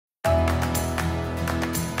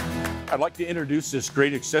I'd like to introduce this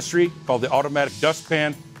great accessory called the automatic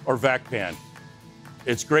dustpan or vac pan.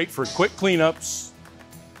 It's great for quick cleanups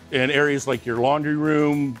in areas like your laundry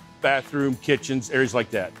room, bathroom, kitchens, areas like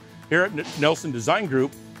that. Here at Nelson Design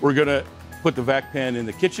Group, we're gonna put the vac pan in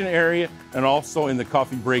the kitchen area and also in the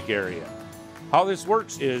coffee break area. How this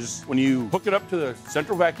works is when you hook it up to the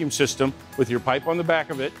central vacuum system with your pipe on the back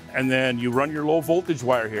of it, and then you run your low voltage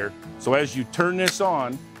wire here. So as you turn this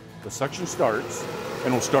on, the suction starts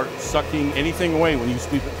and will start sucking anything away when you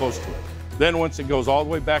sweep it close to it. Then once it goes all the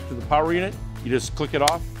way back to the power unit, you just click it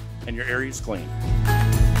off and your area is clean.